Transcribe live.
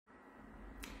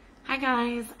Hi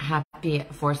guys, happy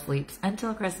 4 sleeps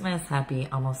until Christmas. Happy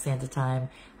almost Santa time.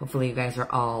 Hopefully you guys are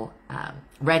all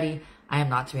ready. I am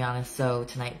not, to be honest, so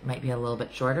tonight might be a little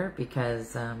bit shorter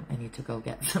because I need to go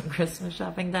get some Christmas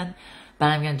shopping done. But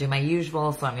I'm going to do my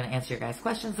usual, so I'm going to answer your guys'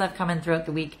 questions that have come in throughout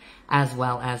the week, as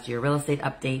well as do your real estate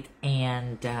update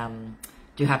and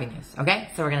do happy news. Okay,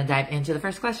 so we're going to dive into the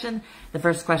first question. The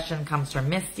first question comes from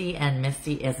Misty, and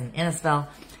Misty is in Innisfil.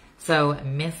 So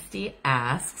Misty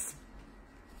asks,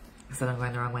 so I'm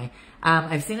going the wrong way.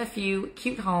 I've seen a few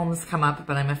cute homes come up,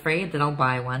 but I'm afraid that I'll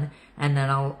buy one and then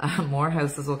more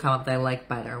houses will come up that I like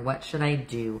better. What should I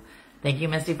do? Thank you,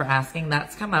 Misty, for asking.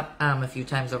 That's come up a few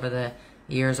times over the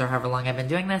years or however long I've been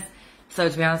doing this. So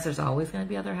to be honest, there's always going to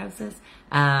be other houses.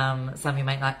 Some you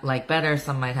might not like better.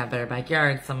 Some might have better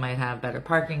backyards. Some might have better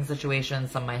parking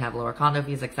situations. Some might have lower condo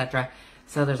fees, etc.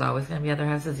 So there's always going to be other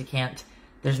houses.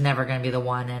 There's never going to be the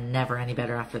one and never any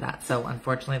better after that. So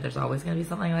unfortunately, there's always going to be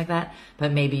something like that.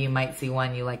 But maybe you might see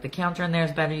one you like the counter in there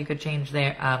is better. You could change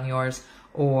yours,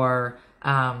 or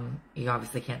you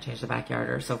obviously can't change the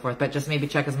backyard or so forth. But just maybe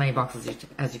check as many boxes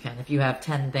as you can. If you have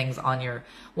 10 things on your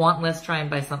want list, try and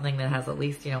buy something that has at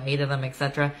least 8 of them,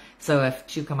 etc. So if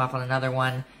 2 come up on another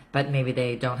one, but maybe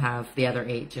they don't have the other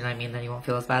 8, you know what I mean? Then you won't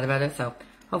feel as bad about it. So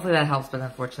hopefully that helps. But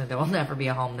unfortunately, there will never be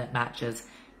a home that matches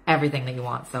everything that you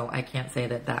want, so I can't say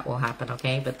that that will happen,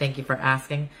 okay? But thank you for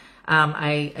asking.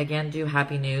 I, again, do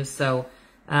happy news. So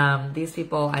these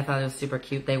people, I thought it was super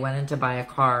cute. They went in to buy a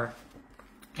car,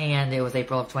 and it was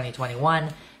April of 2021.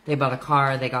 They bought a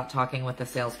car. They got talking with the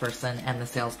salesperson, and the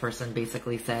salesperson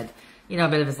basically said, a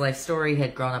bit of his life story. He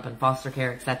had grown up in foster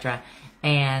care, etc.,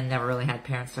 and never really had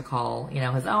parents to call,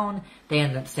 his own. They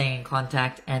ended up staying in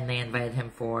contact, and they invited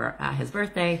him for his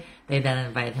birthday. They then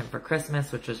invited him for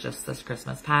Christmas, which was just this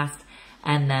Christmas past.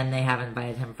 And then they have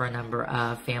invited him for a number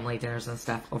of family dinners and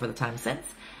stuff over the time since.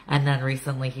 And then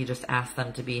recently he just asked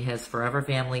them to be his forever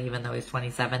family, even though he's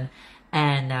 27.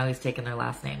 And now he's taken their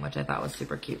last name, which I thought was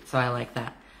super cute. So I like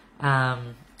that.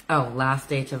 Last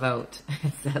day to vote.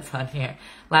 It says on here.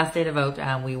 Last day to vote.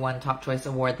 We won Top Choice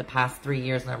Award the past 3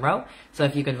 years in a row. So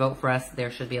if you could vote for us,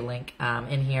 there should be a link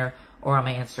in here or on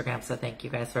my Instagram. So thank you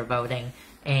guys for voting.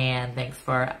 And thanks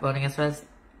for voting us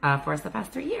for us the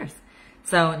past 3 years.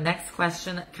 So next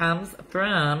question comes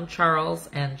from Charles.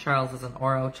 And Charles is an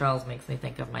Oro. Charles makes me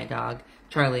think of my dog,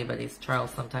 Charlie, but he's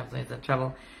Charles sometimes when he's in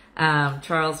trouble.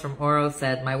 Charles from Oro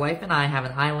said, my wife and I have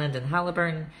an island in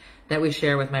Halliburton that we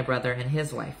share with my brother and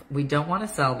his wife. We don't want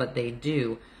to sell, but they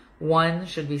do. 1,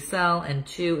 should we sell? And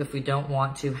 2, if we don't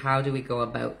want to, how do we go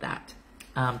about that?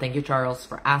 Thank you, Charles,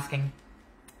 for asking.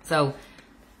 So,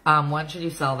 1, should you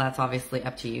sell? That's obviously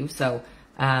up to you. So,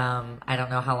 I don't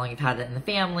know how long you've had it in the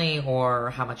family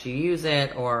or how much you use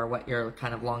it or what your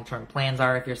kind of long-term plans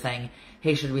are. If you're saying,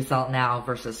 hey, should we sell it now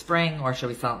versus spring, or should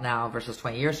we sell it now versus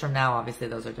 20 years from now? Obviously,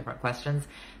 those are different questions.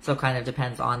 So it kind of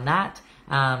depends on that.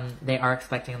 They are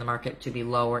expecting the market to be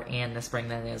lower in the spring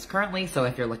than it is currently. So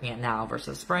if you're looking at now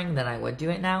versus spring, then I would do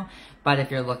it now. But if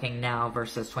you're looking now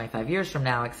versus 25 years from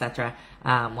now, etc.,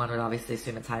 one would obviously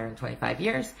assume it's higher in 25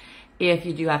 years. If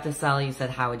you do have to sell, you said,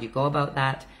 how would you go about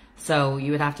that? So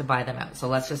you would have to buy them out. So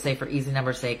let's just say for easy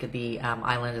number's sake, the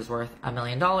island is worth $1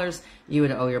 million. You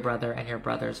would owe your brother and your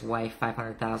brother's wife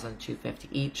 $500,000, $250,000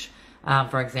 each.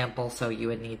 For example, so you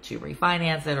would need to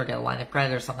refinance it or get a line of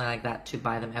credit or something like that to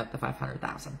buy them out the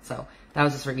 $500,000. So that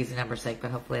was just for easy number's sake, but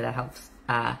hopefully that helps.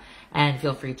 And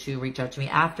feel free to reach out to me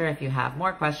after if you have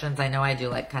more questions. I know I do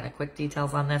like kind of quick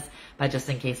details on this, but just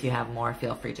in case you have more,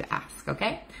 feel free to ask,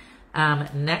 okay?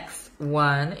 Next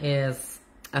one is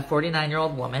a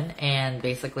 49-year-old woman, and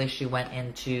basically she went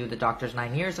into the doctor's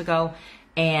 9 years ago,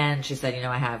 and she said,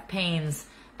 I have pains.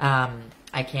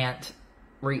 I can't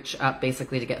reach up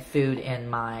basically to get food in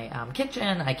my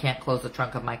kitchen. I can't close the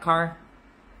trunk of my car.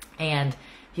 And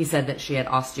he said that she had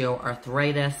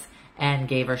osteoarthritis and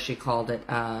gave her, she called it,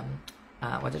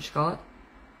 what did she call it?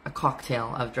 A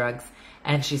cocktail of drugs.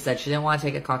 And she said she didn't want to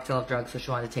take a cocktail of drugs, so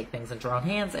she wanted to take things into her own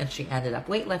hands, and she ended up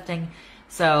weightlifting.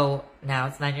 So now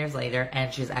it's 9 years later,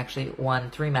 and she's actually won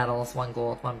 3 medals, 1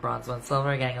 gold, 1 bronze, 1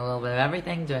 silver, getting a little bit of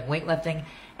everything, doing weightlifting,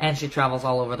 and she travels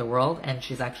all over the world, and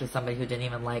she's actually somebody who didn't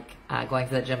even like going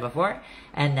to the gym before,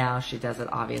 and now she does it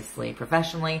obviously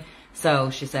professionally. So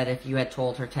she said if you had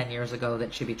told her 10 years ago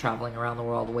that she'd be traveling around the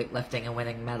world weightlifting and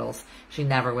winning medals, she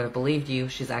never would have believed you.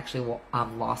 She's actually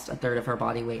lost a third of her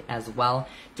body weight as well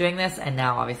doing this, and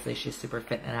now obviously she's super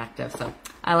fit and active. So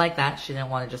I like that. She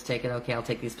didn't want to just take it, okay, I'll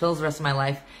take these pills the rest of my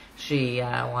life. She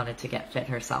wanted to get fit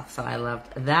herself, so I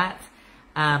loved that.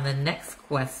 The next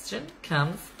question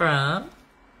comes from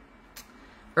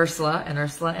Ursula, and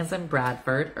Ursula is in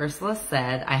Bradford. Ursula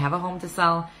said, I have a home to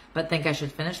sell, but think I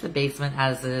should finish the basement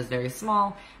as it is very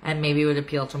small and maybe it would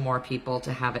appeal to more people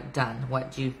to have it done.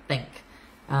 What do you think?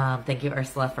 Thank you,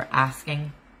 Ursula, for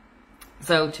asking.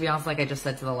 So to be honest, like I just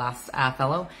said to the last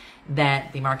fellow,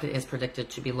 that the market is predicted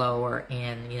to be lower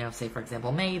in, say, for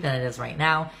example, May than it is right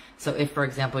now. So if, for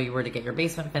example, you were to get your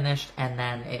basement finished and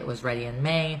then it was ready in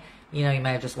May, you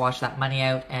might have just washed that money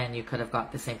out and you could have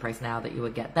got the same price now that you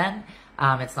would get then.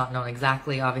 It's not known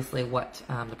exactly, obviously, what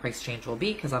the price change will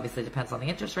be because obviously it depends on the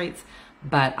interest rates.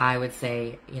 But I would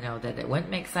say, that it wouldn't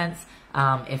make sense.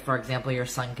 If, for example, your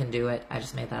son can do it, I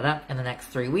just made that up, in the next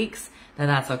 3 weeks, then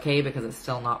that's okay because it's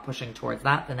still not pushing towards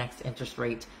that. The next interest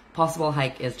rate possible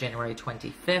hike is January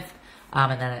 25th.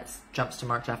 And then it jumps to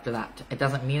March after that. It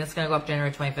doesn't mean it's going to go up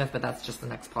January 25th, but that's just the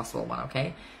next possible one,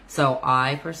 okay? So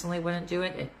I personally wouldn't do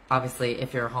it. Obviously,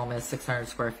 if your home is 600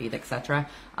 square feet, etc.,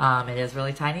 it is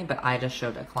really tiny, but I just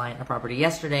showed a client a property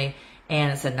yesterday,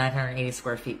 and it said 980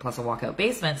 square feet plus a walkout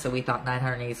basement, so we thought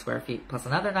 980 square feet plus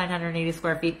another 980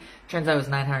 square feet. Turns out it was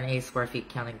 980 square feet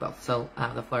counting both. So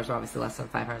the floors are obviously less than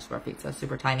 500 square feet, so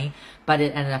super tiny, but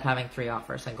it ended up having 3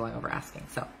 offers and going over asking.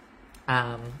 So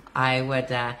I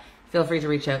would... feel free to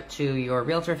reach out to your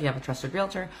realtor if you have a trusted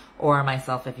realtor, or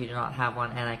myself if you do not have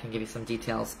one, and I can give you some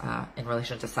details in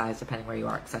relation to size, depending where you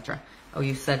are, etc. Oh,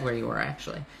 you said where you were,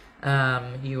 actually.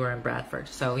 You were in Bradford.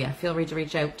 So, yeah, feel free to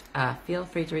reach out. Feel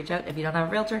free to reach out if you don't have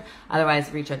a realtor. Otherwise,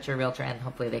 reach out to your realtor, and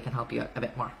hopefully they can help you out a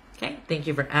bit more. Okay, thank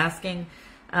you for asking.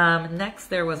 Next,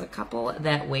 there was a couple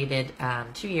that waited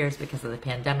 2 years because of the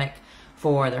pandemic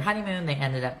for their honeymoon. They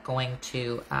ended up going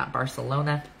to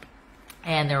Barcelona.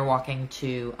 And they were walking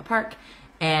to a park,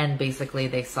 and basically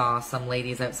they saw some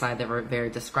ladies outside that were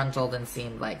very disgruntled and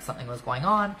seemed like something was going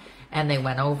on. And they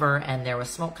went over, and there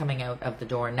was smoke coming out of the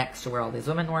door next to where all these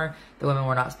women were. The women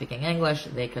were not speaking English.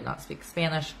 They could not speak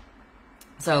Spanish.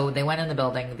 So they went in the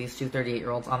building, these two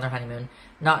 38-year-olds on their honeymoon,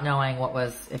 not knowing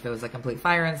if it was a complete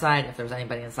fire inside, if there was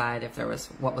anybody inside, if there was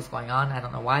what was going on. I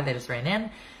don't know why. They just ran in.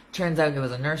 Turns out it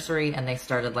was a nursery, and they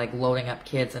started like loading up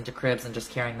kids into cribs and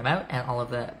just carrying them out, and all of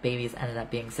the babies ended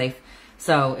up being safe.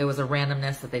 So it was a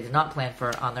randomness that they did not plan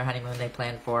for on their honeymoon. They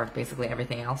planned for basically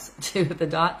everything else to the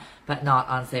dot, but not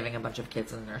on saving a bunch of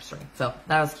kids in the nursery. So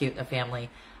that was cute. A family,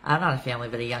 not a family,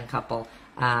 but a young couple,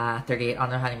 38 on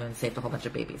their honeymoon, saved a whole bunch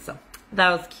of babies. So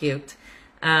that was cute.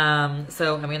 So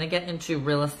I'm going to get into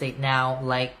real estate now.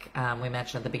 Like we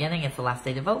mentioned at the beginning, it's the last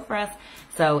day to vote for us.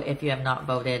 So if you have not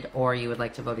voted or you would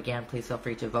like to vote again, please feel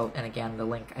free to vote. And again, the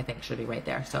link I think should be right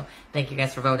there. So thank you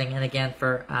guys for voting, and again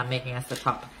for making us the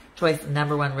top choice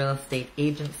 #1 real estate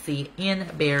agency in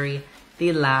Barrie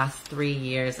the last 3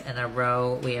 years in a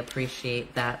row. We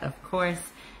appreciate that, of course,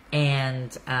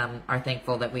 and are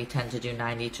thankful that we tend to do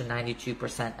 90 to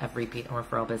 92% of repeat and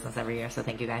referral business every year. So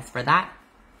thank you guys for that.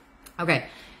 Okay,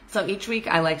 so each week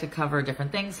I like to cover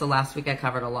different things. So last week I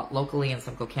covered a lot locally in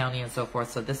Simcoe County and so forth.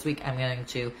 So this week I'm going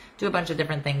to do a bunch of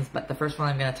different things, but the first one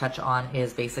I'm going to touch on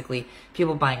is basically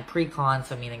people buying pre-con,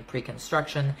 so meaning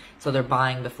pre-construction. So they're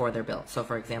buying before they're built. So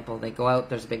for example, they go out,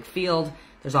 there's a big field,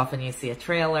 there's often you see a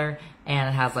trailer, and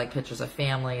it has like pictures of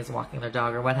families walking their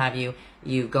dog or what have you.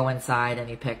 You go inside and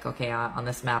you pick, okay, on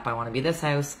this map I want to be this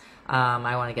house,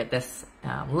 I want to get this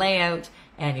layout,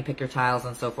 and you pick your tiles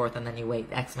and so forth, and then you wait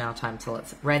X amount of time till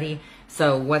it's ready.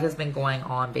 So what has been going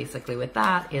on basically with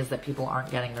that is that people aren't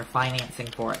getting their financing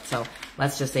for it. So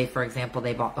let's just say, for example,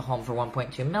 they bought the home for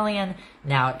 $1.2 million.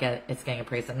 Now it's getting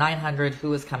appraised at $900,000.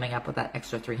 Who is coming up with that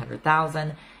extra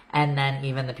 $300,000? And then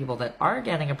even the people that are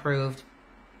getting approved,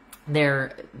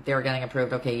 they're getting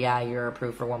approved. Okay, yeah, you're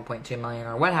approved for $1.2 million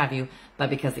or what have you,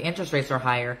 but because the interest rates are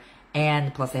higher,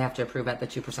 and plus they have to approve at the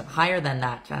 2% higher than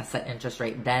that set interest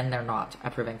rate, then they're not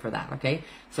approving for that, okay?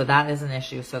 So that is an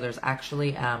issue. So there's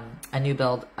actually a new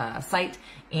build site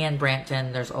in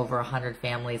Brampton. There's over 100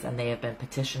 families, and they have been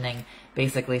petitioning,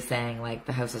 basically saying, like,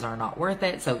 the houses are not worth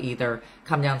it, so either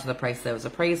come down to the price that it was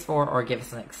appraised for or give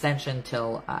us an extension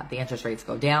till the interest rates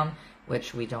go down,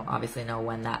 which we don't obviously know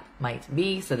when that might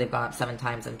be. So they've gone up 7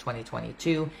 times in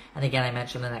 2022. And again, I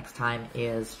mentioned the next time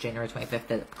is January 25th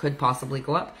that it could possibly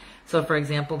go up. So for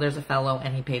example, there's a fellow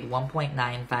and he paid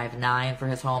 $1.959 for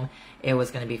his home. It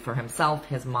was going to be for himself,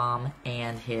 his mom,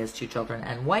 and his 2 children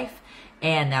and wife.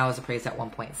 And now is appraised at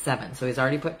 1.7. So he's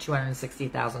already put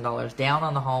 $260,000 down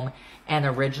on the home. And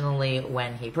originally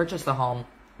when he purchased the home,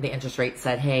 the interest rate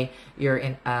said, hey, your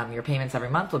payments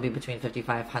every month will be between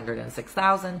 $5,500 and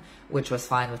 $6,000, which was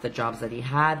fine with the jobs that he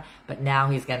had. But now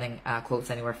he's getting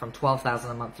quotes anywhere from $12,000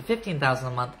 a month to $15,000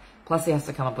 a month. Plus he has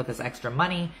to come up with this extra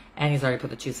money, and he's already put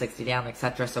the $260 down,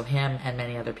 etc. So him and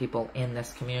many other people in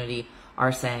this community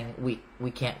are saying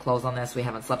we can't close on this, we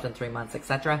haven't slept in 3 months,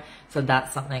 etc. So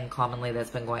that's something commonly that's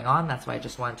been going on. That's why I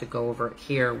just wanted to go over it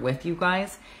here with you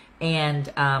guys.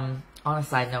 And on a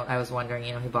side note, I was wondering,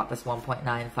 he bought this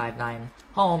 1.959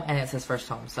 home, and it's his first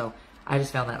home. So I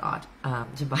just found that odd.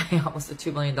 To buy almost a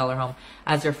 $2 million home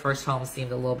as your first home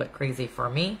seemed a little bit crazy for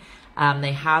me.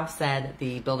 They have said,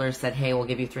 the builders said, hey, we'll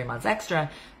give you 3 months extra.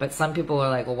 But some people are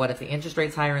like, well, what if the interest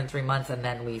rate's higher in 3 months? And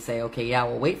then we say, okay, yeah,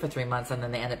 we'll wait for 3 months. And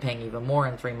then they end up paying even more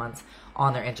in 3 months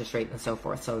on their interest rate and so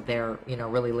forth. So they're,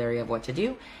 really leery of what to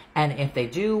do. And if they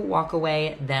do walk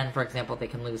away, then, for example, they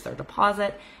can lose their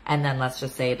deposit. And then let's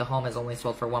just say the home is only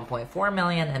sold for $1.4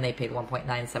 million and they paid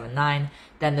 $1.979.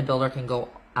 Then the builder can go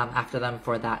after them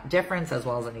for that difference, as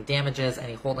well as any damages,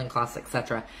 any holding costs,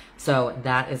 etc. So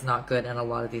that is not good. And a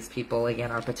lot of these people,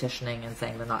 again, are petitioning and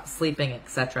saying they're not sleeping,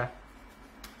 etc.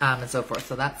 And so forth.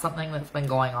 So that's something that's been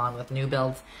going on with new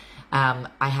builds. I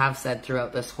have said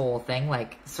throughout this whole thing,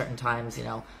 like certain times,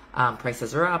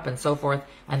 prices are up and so forth.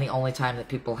 And the only time that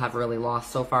people have really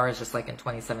lost so far is just like in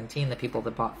 2017, the people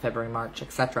that bought February, March,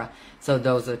 etc. So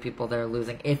those are the people that are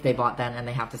losing if they bought then and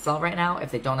they have to sell right now. If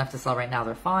they don't have to sell right now,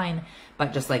 they're fine.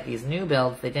 But just like these new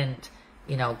builds, they didn't,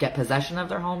 get possession of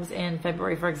their homes in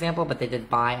February, for example, but they did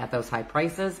buy at those high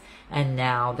prices. And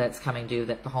now that's coming due,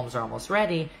 that the homes are almost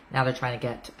ready. Now they're trying to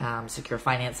get secure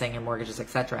financing and mortgages,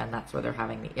 etc. And that's where they're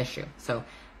having the issue. So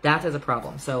that is a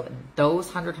problem. So those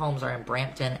 100 homes are in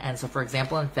Brampton. And so, for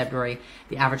example, in February,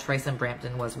 the average price in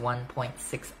Brampton was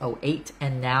 1.608.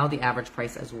 And now the average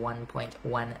price is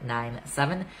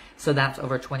 1.197. So that's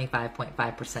over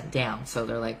 25.5% down. So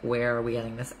they're like, where are we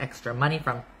getting this extra money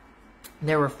from?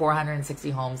 There were 460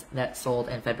 homes that sold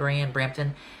in February in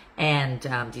Brampton, and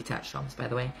detached homes, by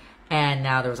the way. And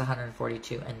now there was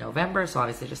 142 in November. So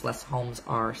obviously just less homes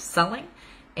are selling.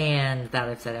 And that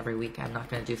I've said every week. I'm not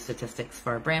going to do statistics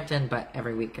for Brampton, but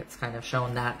every week it's kind of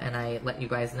shown that, and I let you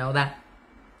guys know that.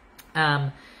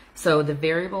 So the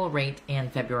variable rate in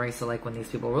February, so like when these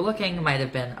people were looking, might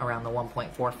have been around the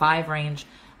 1.45 range.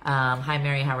 Hi,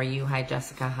 Mary. How are you? Hi,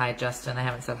 Jessica. Hi, Justin. I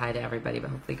haven't said hi to everybody, but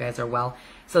hopefully you guys are well.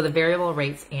 So the variable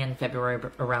rates in February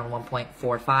were around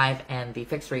 1.45, and the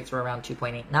fixed rates were around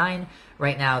 2.89.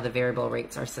 Right now, the variable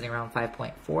rates are sitting around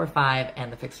 5.45,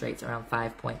 and the fixed rates around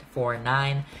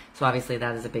 5.49. So obviously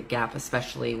that is a big gap,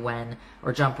 especially when,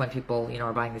 or jump when people,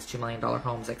 are buying these $2 million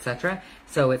homes, etc.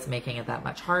 So it's making it that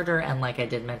much harder. And like I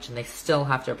did mention, they still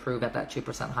have to approve at that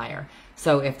 2% higher.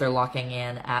 So if they're locking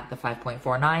in at the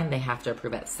 5.49, they have to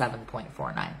approve at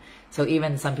 7.49. So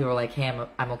even some people are like, hey,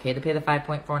 I'm okay to pay the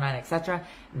 5.49, etc.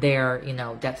 Their,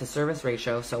 debt to service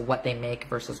ratio, so what they make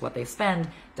versus what they spend,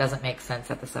 doesn't make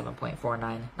sense at the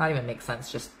 7.49. Not even make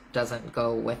sense, just doesn't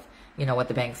go with, what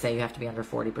the banks say you have to be under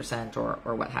 40%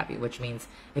 or what have you, which means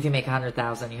if you make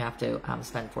 $100,000, you have to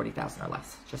spend $40,000 or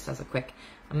less, just as a quick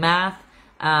math.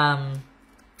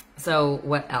 So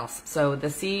what else? So the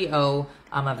CEO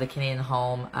of the Canadian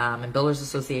Home and Builders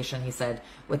Association, he said,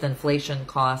 with inflation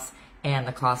costs and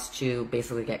the cost to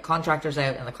basically get contractors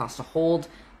out and the cost to hold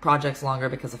projects longer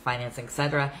because of financing,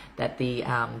 etc., that the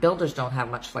builders don't have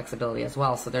much flexibility as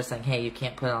well. So they're saying, hey, you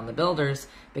can't put it on the builders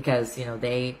because,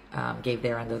 they gave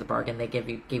their end of the bargain. They gave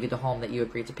you the home that you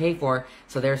agreed to pay for.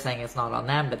 So they're saying it's not on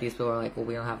them, but these people are like, well,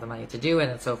 we don't have the money to do it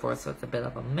and so forth. So it's a bit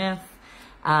of a myth.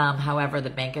 However, the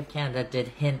Bank of Canada did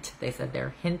hint, they said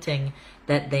they're hinting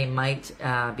that they might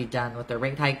be done with their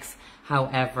rate hikes.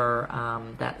 However,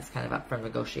 that is kind of up for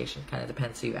negotiation, kind of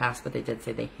depends who you ask, but they did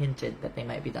say they hinted that they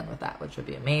might be done with that, which would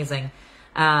be amazing.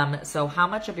 So how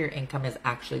much of your income is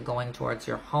actually going towards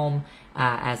your home,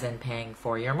 as in paying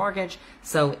for your mortgage?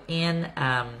 So in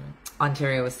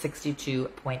Ontario is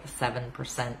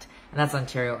 62.7%, and that's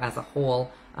Ontario as a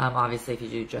whole. Obviously, if you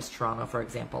do just Toronto, for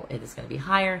example, it is going to be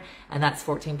higher, and that's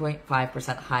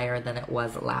 14.5% higher than it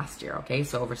was last year, okay?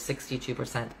 So over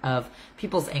 62% of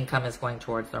people's income is going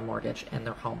towards their mortgage and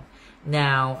their home.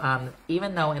 Now,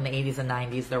 even though in the 80s and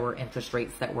 90s there were interest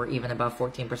rates that were even above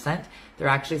 14%, they're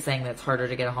actually saying that it's harder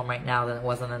to get a home right now than it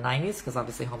was in the 90s because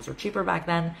obviously homes were cheaper back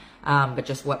then, but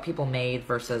just what people made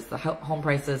versus the home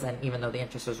prices, and even though the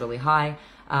interest was really high,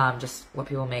 just what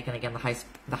people make, and again,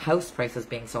 the house prices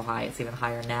being so high, it's even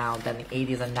higher now than the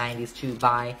 80s and 90s to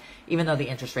buy, even though the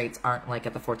interest rates aren't like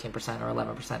at the 14% or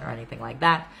 11% or anything like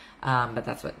that, but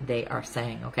that's what they are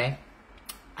saying, okay?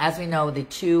 As we know, the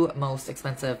two most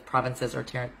expensive provinces or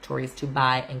territories to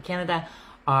buy in Canada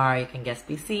are, you can guess,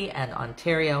 BC and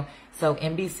Ontario. So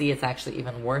in BC, it's actually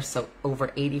even worse. So over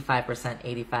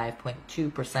 85%,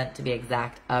 85.2% to be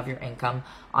exact, of your income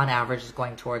on average is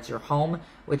going towards your home,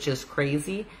 which is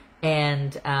crazy.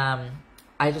 And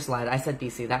I just lied. I said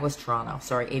BC. That was Toronto.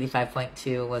 Sorry,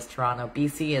 85.2 was Toronto.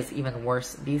 BC is even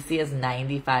worse. BC is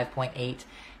 95.8,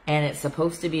 and it's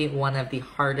supposed to be one of the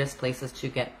hardest places to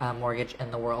get a mortgage in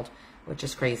the world, which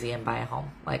is crazy, and buy a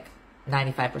home. Like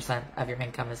 95% of your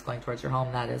income is going towards your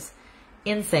home. That is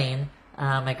insane.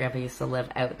 My grandpa used to live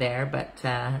out there, but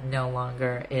no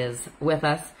longer is with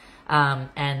us.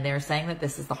 And they're saying that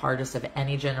this is the hardest of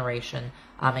any generation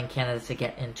in Canada to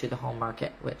get into the home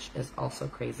market, which is also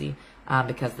crazy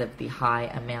because of the high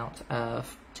amount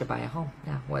to buy a home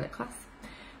now, what it costs.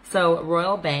 So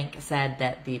Royal Bank said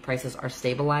that the prices are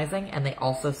stabilizing, and they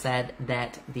also said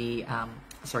that the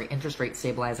interest rate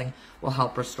stabilizing will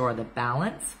help restore the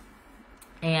balance.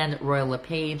 And Royal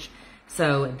LePage,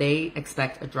 so they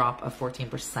expect a drop of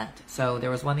 14%. So there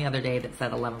was one the other day that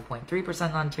said 11.3%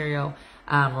 in Ontario.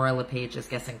 Royal LePage is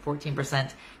guessing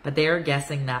 14%, but they are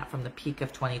guessing that from the peak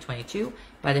of 2022.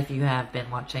 But if you have been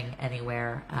watching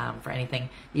anywhere for anything,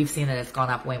 you've seen that it's gone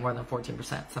up way more than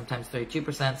 14%, sometimes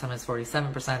 32%, sometimes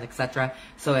 47%, etc.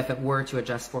 So if it were to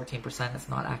adjust 14%, it's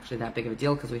not actually that big of a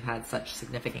deal because we've had such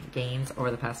significant gains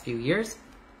over the past few years.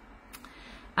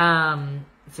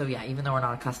 So yeah, even though we're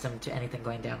not accustomed to anything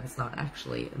going down, it's not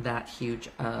actually that huge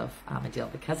of a deal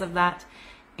because of that.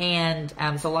 And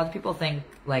so a lot of people think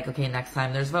like, okay, next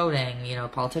time there's voting, you know,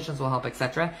 politicians will help,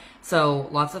 etc. So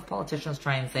lots of politicians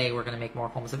try and say we're going to make more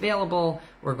homes available,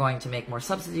 we're going to make more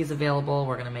subsidies available,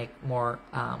 we're going to make more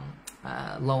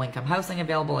low-income housing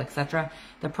available, etc.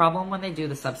 The problem when they do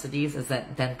the subsidies is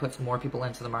that then puts more people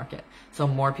into the market. So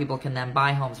more people can then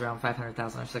buy homes around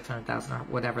 500,000 or 600,000 or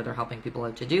whatever they're helping people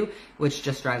out to do, which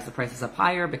just drives the prices up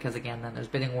higher because again, then there's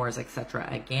bidding wars, etc.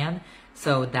 again.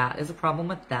 So that is a problem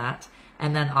with that.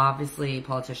 And then obviously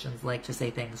politicians like to say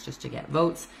things just to get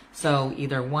votes. So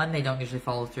either one, they don't usually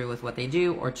follow through with what they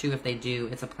do, or two, if they do,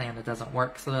 it's a plan that doesn't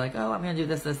work. So they're like, oh, I'm going to do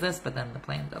this, this, this, but then the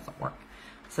plan doesn't work.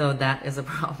 So that is a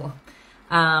problem.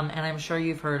 And I'm sure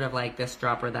you've heard of like this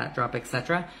drop or that drop,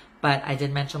 etc. But I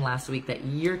did mention last week that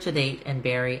year to date in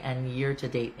Barrie and year to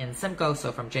date in Simcoe,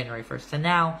 so from January 1st to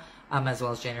now, as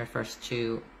well as January 1st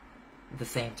to the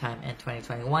same time in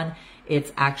 2021,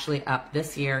 it's actually up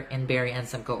this year in Barrie and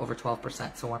Simcoe over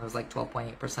 12%. So one was like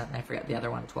 12.8%, and I forget the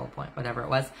other one, 12 point whatever it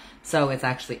was. So it's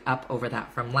actually up over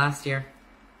that from last year,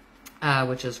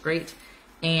 which is great.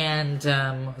 And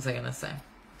what was I going to say?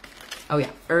 Oh yeah,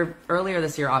 earlier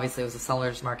this year, obviously it was a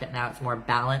seller's market. Now it's more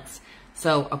balanced.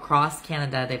 So across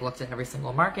Canada, they've looked at every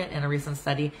single market in a recent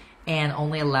study, and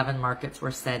only 11 markets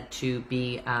were said to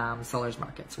be seller's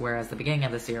markets, whereas the beginning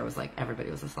of this year was like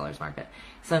everybody was a seller's market.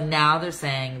 So now they're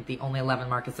saying the only 11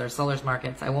 markets are seller's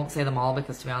markets. I won't say them all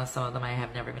because, to be honest, some of them I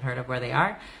have never even heard of where they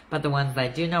are. But the ones that I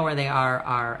do know where they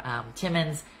are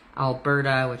Timmins,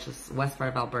 Alberta, which is west part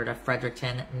of Alberta,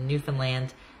 Fredericton,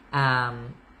 Newfoundland.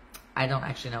 I don't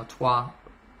actually know, Trois.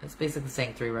 It's basically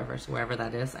saying Three Rivers, wherever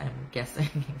that is, I'm guessing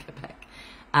in Quebec.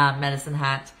 Medicine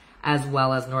Hat, as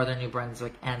well as northern New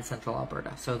Brunswick and central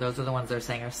Alberta. So those are the ones they're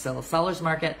saying are still a seller's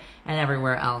market, and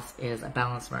everywhere else is a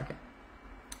balanced market.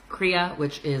 CREA,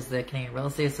 which is the Canadian Real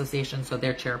Estate Association, so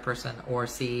their chairperson or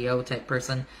CEO type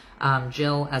person,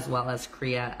 Jill, as well as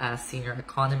CREA senior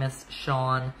economist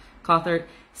Sean Cothert,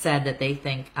 said that they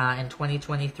think in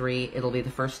 2023 it'll be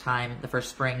the first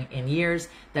spring in years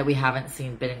that we haven't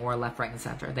seen bidding war left, right, and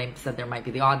center. They said there might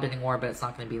be the odd bidding war, but it's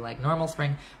not going to be like normal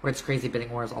spring where it's crazy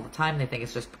bidding wars all the time. They think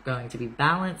it's just going to be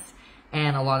balanced,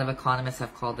 and a lot of economists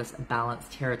have called this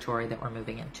balanced territory that we're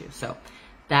moving into. So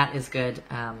that is good,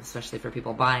 especially for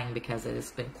people buying, because it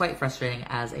has been quite frustrating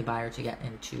as a buyer to get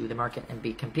into the market and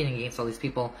be competing against all these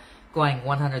people going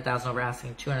 100,000 over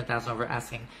asking, 200,000 over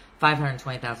asking,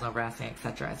 520,000 over asking,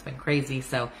 etc. It's been crazy.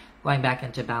 So going back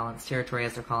into balanced territory,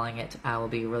 as they're calling it, will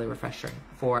be really refreshing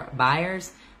for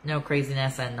buyers. No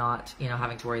craziness, and not, you know,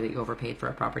 having to worry that you overpaid for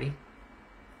a property.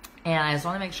 And I just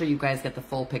want to make sure you guys get the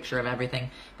full picture of everything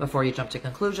before you jump to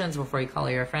conclusions, before you call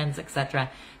your friends,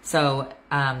 etc. So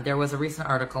there was a recent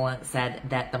article that said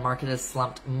that the market has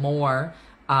slumped more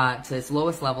to its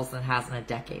lowest levels than it has in a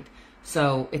decade.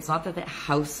 So it's not that the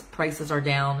house prices are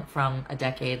down from a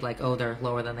decade, like, oh, they're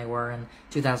lower than they were in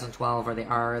 2012, or they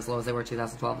are as low as they were in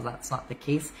 2012. That's not the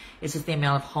case. It's just the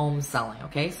amount of homes selling,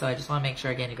 okay? So I just want to make sure,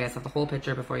 again, you guys have the whole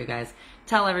picture before you guys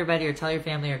tell everybody or tell your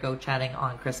family or go chatting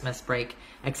on Christmas break,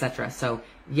 etc. So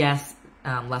yes,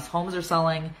 less homes are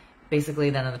selling,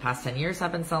 basically, than in the past 10 years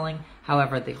have been selling.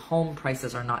 However, the home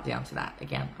prices are not down to that,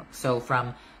 again. So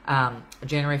from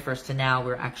January 1st to now,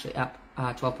 we're actually up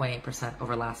 12.8%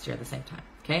 over last year at the same time.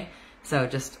 Okay, so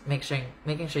just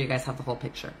making sure you guys have the whole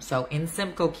picture. So in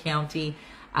Simcoe County,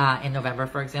 In November,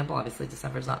 for example, obviously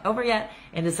December's not over yet.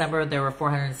 In December, there were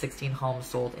 416 homes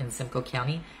sold in Simcoe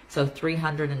County. So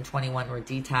 321 were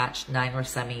detached, 9 were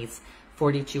semis,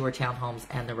 42 were townhomes,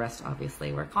 and the rest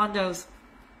obviously were condos.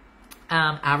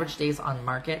 Average days on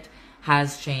market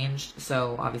has changed.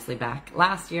 So obviously back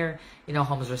last year,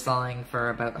 homes were selling for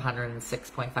about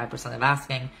 106.5% of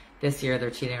asking. This year, they're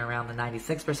teetering around the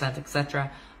 96%,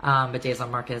 etc. But days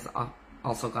on market has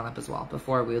also gone up as well.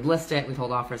 Before we would list it, we'd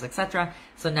hold offers, etc.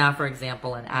 So now, for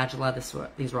example, in Agila,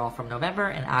 these were all from November.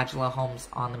 In Agila, homes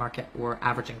on the market were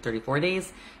averaging 34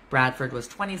 days. Bradford was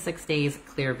 26 days.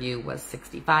 Clearview was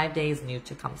 65 days. New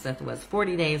Tecumseth was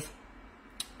 40 days.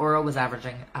 Oro was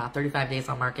averaging 35 days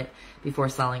on market before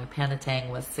selling.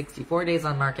 Penetang was 64 days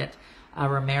on market.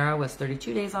 Romero was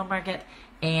 32 days on market.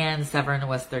 And Severn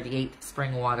was 38.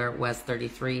 Springwater was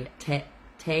 33.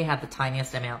 Tay had the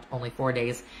tiniest amount, only 4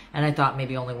 days. And I thought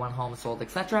maybe only one home sold,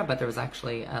 etc. But there was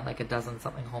actually like a dozen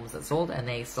something homes that sold, and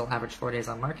they still averaged 4 days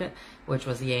on market, which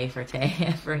was yay for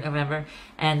Tay for November.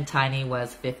 And Tiny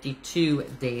was 52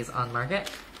 days on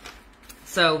market.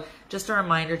 So just a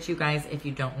reminder to you guys, if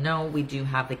you don't know, we do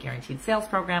have the guaranteed sales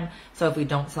program. So if we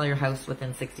don't sell your house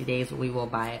within 60 days, we will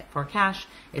buy it for cash.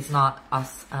 It's not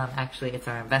us, actually, it's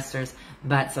our investors.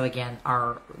 But so again,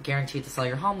 our guaranteed to sell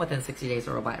your home within 60 days,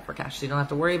 or we'll buy it for cash. So you don't have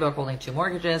to worry about holding 2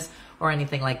 mortgages or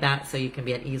anything like that. So you can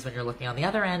be at ease when you're looking on the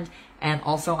other end. And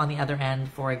also on the other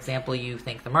end, for example, you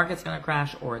think the market's going to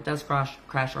crash, or it does crash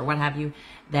or what have you,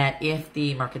 that if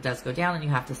the market does go down and you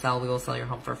have to sell, we will sell your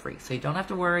home for free. So you don't have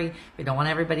to worry. We don't want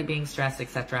everybody being stressed,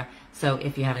 etc. So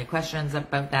if you have any questions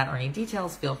about that or any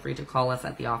details, feel free to call us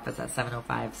at the office at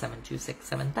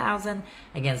 705-726-7000.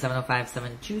 Again,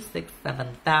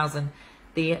 705-726-7000.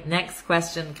 The next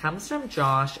question comes from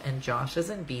Josh, and Josh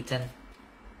is in Beaton.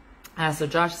 So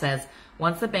Josh says,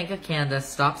 once the Bank of Canada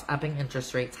stops upping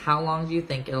interest rates, how long do you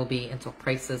think it'll be until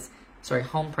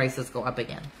home prices go up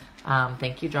again?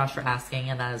 Thank you, Josh, for asking,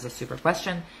 and that is a super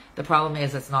question. The problem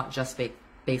is it's not just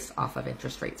based off of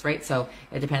interest rates, right? So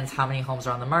it depends how many homes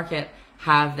are on the market.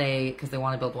 Because they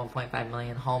want to build 1.5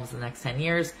 million homes in the next 10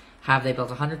 years, have they built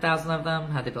 100,000 of them?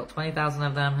 Have they built 20,000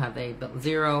 of them? Have they built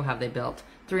 0? Have they built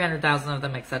 300,000 of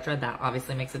them, etc.? That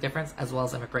obviously makes a difference, as well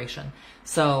as immigration.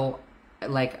 So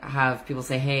have people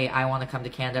say, hey, I want to come to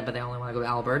Canada, but they only want to go to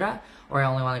Alberta, or I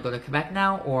only want to go to Quebec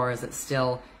now, or is it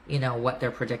still, what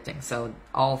they're predicting? So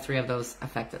all 3 of those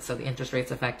affect it. So the interest rates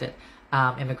affect it,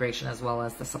 immigration, as well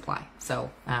as the supply.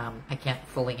 So I can't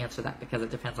fully answer that because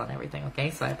it depends on everything, okay?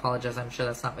 So I apologize. I'm sure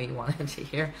that's not what you wanted to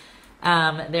hear.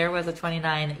 There was a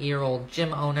 29-year-old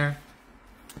gym owner,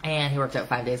 and he worked out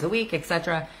 5 days a week,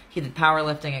 etc. He did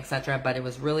powerlifting, etc. But it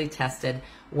was really tested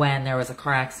when there was a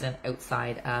car accident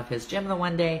outside of his gym the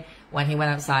one day. When he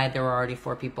went outside, there were already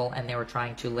 4 people, and they were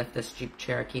trying to lift this Jeep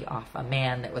Cherokee off a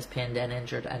man that was pinned and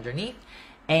injured underneath.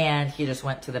 And he just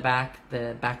went to the back.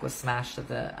 The back was smashed of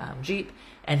the Jeep,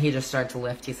 and he just started to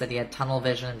lift. He said he had tunnel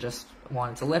vision and just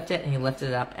wanted to lift it, and he lifted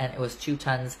it up, and it was 2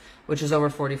 tons, which is over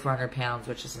 4,400 pounds,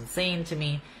 which is insane to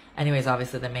me. Anyways,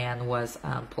 obviously the man was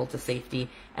pulled to safety,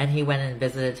 and he went and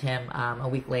visited him a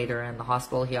week later in the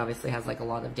hospital. He obviously has a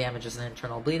lot of damages and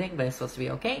internal bleeding, but he's supposed to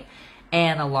be okay.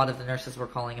 And a lot of the nurses were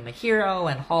calling him a hero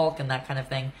and Hulk and that kind of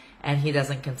thing. And he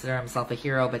doesn't consider himself a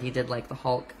hero, but he did like the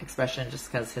Hulk expression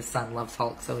just because his son loves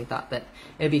Hulk. So he thought that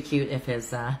it would be cute if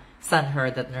his son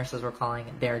heard that the nurses were calling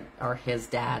his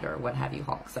dad or what have you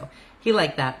Hulk. So he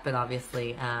liked that, but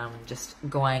obviously just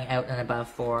going out and above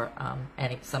for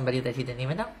somebody that he didn't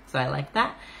even know. So I like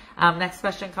that. Next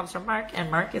question comes from Mark,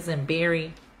 and Mark is in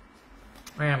Barrie.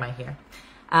 Where am I here?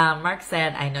 Mark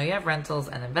said, I know you have rentals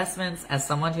and investments. As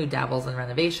someone who dabbles in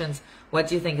renovations, what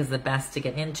do you think is the best to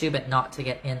get into but not to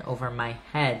get in over my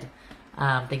head?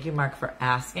 Thank you, Mark, for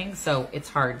asking. So it's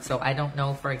hard. So I don't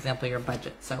know, for example, your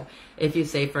budget. So if you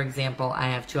say, for example, I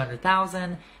have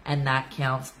 $200,000 and that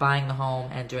counts buying the home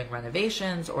and doing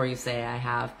renovations, or you say I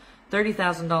have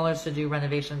 $30,000 to do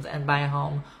renovations and buy a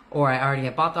home, or I already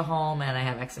have bought the home and I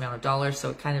have X amount of dollars. So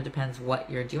it kind of depends what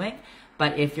you're doing.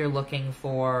 But if you're looking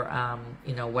for,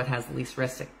 what has least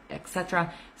risk,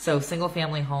 etc. So single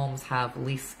family homes have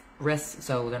least risk.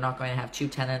 So they're not going to have 2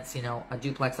 tenants, a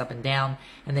duplex up and down,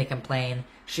 and they complain,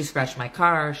 she scratched my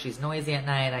car, she's noisy at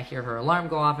night, I hear her alarm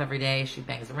go off every day, she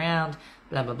bangs around,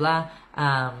 blah, blah, blah.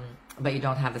 but you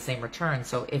don't have the same return.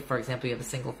 So if, for example, you have a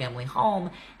single family home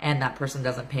and that person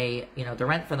doesn't pay, you know, the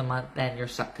rent for the month, then you're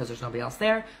stuck because there's nobody else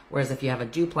there. Whereas if you have a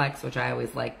duplex, which I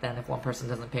always like, then if one person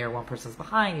doesn't pay or one person's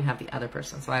behind, you have the other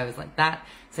person. So I always like that.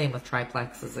 Same with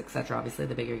triplexes, etc. Obviously,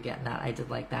 the bigger you get in that, I did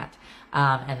like that.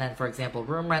 And then, for example,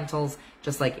 room rentals,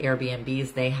 just like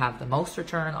Airbnbs, they have the most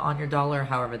return on your dollar.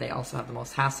 However, they also have the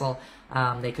most hassle.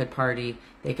 They could party,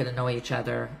 they could annoy each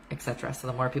other, etc. So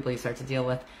the more people you start to deal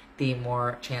with, the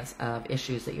more chance of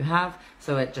issues that you have.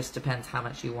 So it just depends how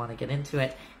much you want to get into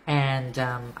it. And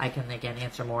I can, again,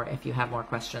 answer more if you have more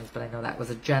questions, but I know that was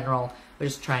a general. We'll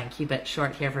just try and keep it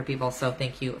short here for people, so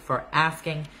thank you for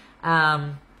asking.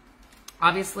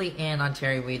 Obviously, in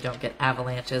Ontario, we don't get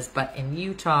avalanches, but in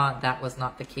Utah, that was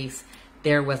not the case.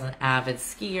 There was an avid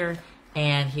skier,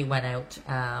 and he went out,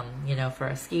 you know, for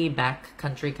a ski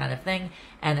backcountry kind of thing,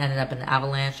 and ended up in an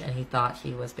avalanche, and he thought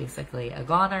he was basically a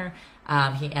goner.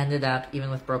 He ended up, even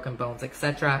with broken bones,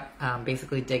 etc.,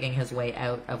 basically digging his way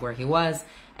out of where he was,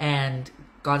 and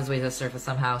got his way to the surface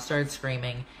somehow, started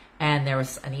screaming, and there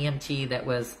was an EMT that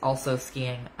was also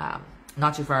skiing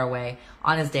not too far away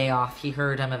on his day off. He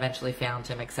heard him, eventually found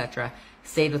him, etc.,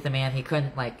 stayed with the man. He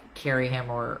couldn't, like, carry him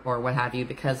or what have you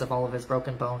because of all of his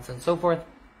broken bones and so forth.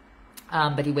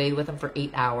 But he waited with him for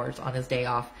 8 hours on his day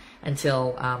off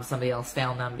until somebody else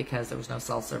found them because there was no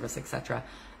cell service, etc.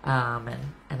 And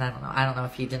I don't know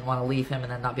if he didn't want to leave him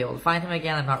and then not be able to find him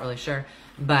again. I'm not really sure.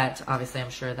 But obviously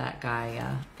I'm sure that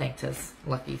guy thanked his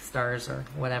lucky stars, or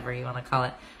whatever you want to call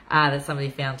it, that somebody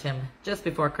found him just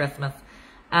before Christmas.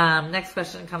 Next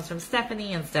question comes from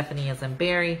Stephanie, and Stephanie is in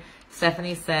Barrie.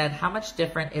 Stephanie said, how much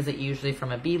different is it usually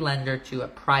from a B lender to a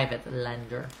private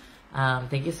lender?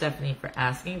 Thank you, Stephanie, for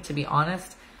asking. To be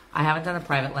honest, I haven't done a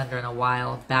private lender in a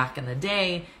while. Back in the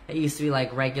day, it used to be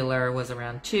like regular was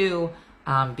around 2,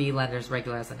 B lenders,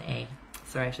 regular as an A.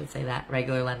 Sorry, I should say that.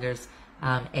 Regular lenders,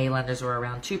 A lenders were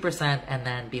around 2%, and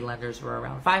then B lenders were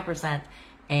around 5%,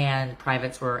 and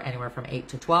privates were anywhere from 8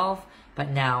 to 12. But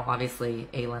now, obviously,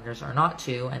 A lenders are not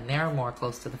 2, and they're more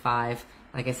close to the 5.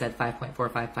 Like I said,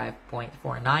 5.45,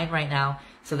 5.49 right now.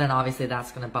 So then obviously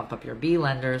that's going to bump up your B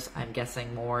lenders. I'm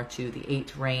guessing more to the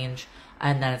 8 range.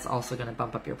 And then it's also going to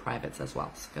bump up your privates as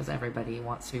well, because everybody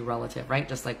wants to be relative, right?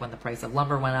 Just like when the price of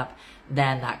lumber went up,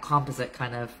 then that composite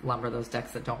kind of lumber, those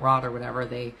decks that don't rot or whatever,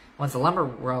 once the lumber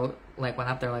went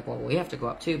up, they're like, well, we have to go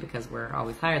up too because we're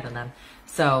always higher than them.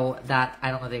 So that,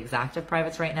 I don't know the exact of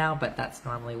privates right now, but that's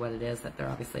normally what it is, that they're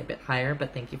obviously a bit higher.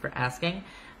 But thank you for asking.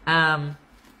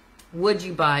 Would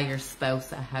you buy your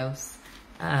spouse a house?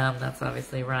 That's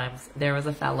obviously rhymes. There was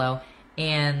a fellow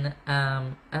in,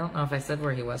 I don't know if I said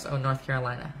where he was. Oh, North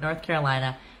Carolina. North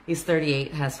Carolina. He's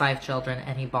 38, has 5 children,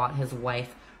 and he bought his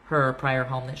wife her prior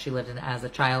home that she lived in as a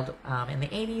child in the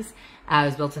 80s. It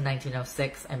was built in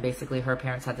 1906, and basically her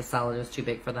parents had to sell it. It was too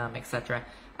big for them, etc.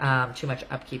 Too much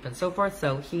upkeep and so forth.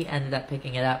 So he ended up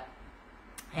picking it up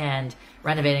and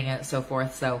renovating it and so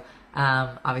forth. So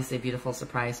obviously a beautiful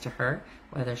surprise to her.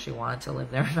 Whether she wanted to live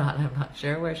there or not, I'm not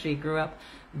sure, where she grew up.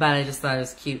 But I just thought it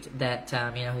was cute that,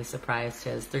 you know, he surprised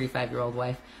his 35-year-old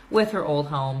wife with her old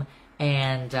home.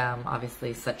 And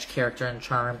obviously such character and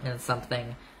charm in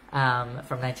something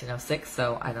from 1906.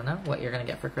 So I don't know what you're going to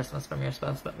get for Christmas from your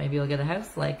spouse, but maybe you'll get a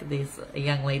house like this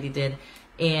young lady did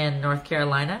in North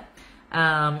Carolina.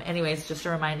 Anyways, just a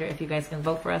reminder, if you guys can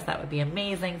vote for us, that would be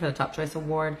amazing for the Top Choice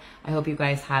Award. I hope you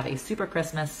guys have a super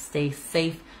Christmas. Stay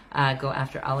safe. Go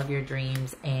after all of your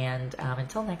dreams. And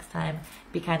until next time,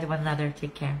 be kind to one another.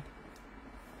 Take care.